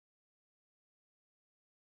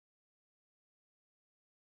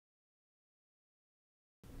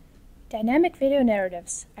Dynamic video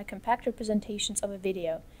narratives are compact representations of a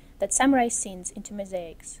video that summarize scenes into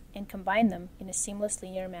mosaics and combine them in a seamless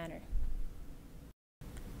linear manner.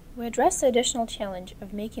 We address the additional challenge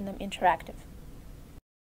of making them interactive.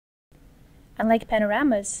 Unlike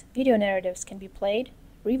panoramas, video narratives can be played,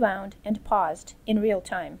 rewound, and paused in real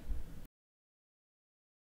time.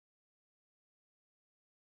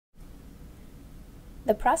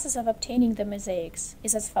 The process of obtaining the mosaics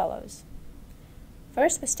is as follows.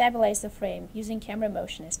 First, we stabilize the frame using camera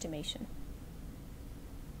motion estimation.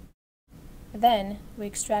 Then, we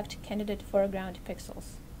extract candidate foreground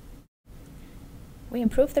pixels. We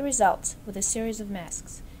improve the results with a series of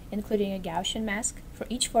masks, including a Gaussian mask for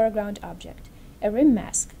each foreground object, a rim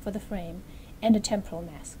mask for the frame, and a temporal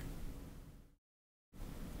mask.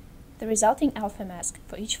 The resulting alpha mask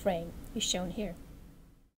for each frame is shown here.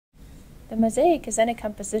 The mosaic is then a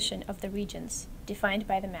composition of the regions, defined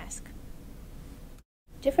by the mask.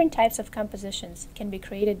 Different types of compositions can be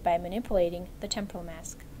created by manipulating the temporal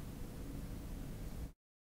mask.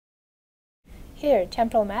 Here,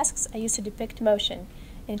 temporal masks are used to depict motion,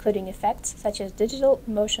 including effects such as digital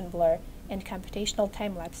motion blur and computational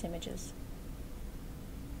time-lapse images.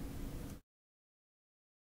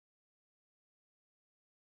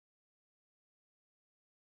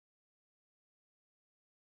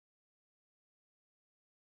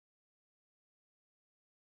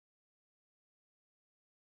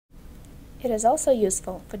 It is also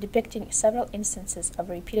useful for depicting several instances of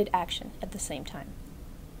a repeated action at the same time.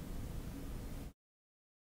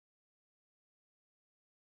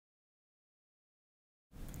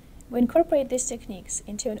 We incorporate these techniques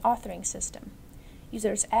into an authoring system.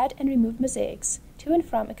 Users add and remove mosaics to and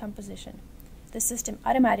from a composition. The system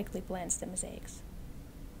automatically blends the mosaics.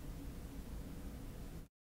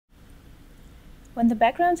 When the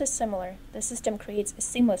backgrounds are similar, the system creates a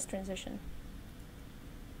seamless transition.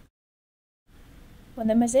 When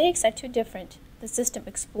the mosaics are too different, the system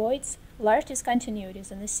exploits large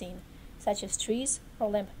discontinuities in the scene, such as trees or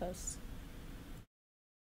lampposts.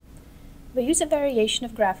 We use a variation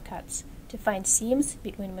of graph cuts to find seams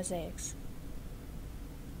between mosaics.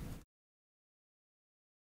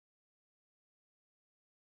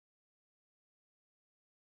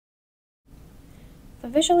 For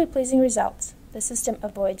visually pleasing results, the system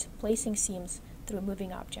avoids placing seams through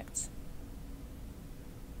moving objects.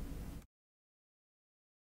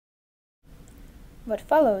 What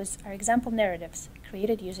follows are example narratives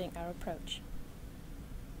created using our approach.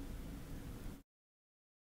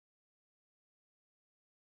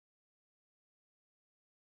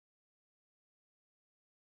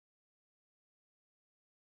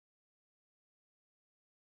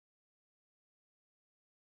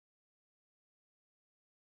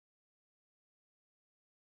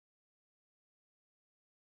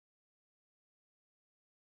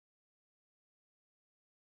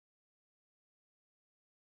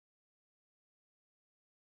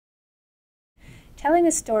 Telling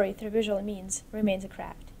a story through visual means remains a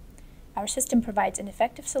craft. Our system provides an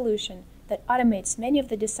effective solution that automates many of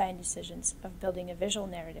the design decisions of building a visual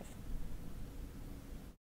narrative.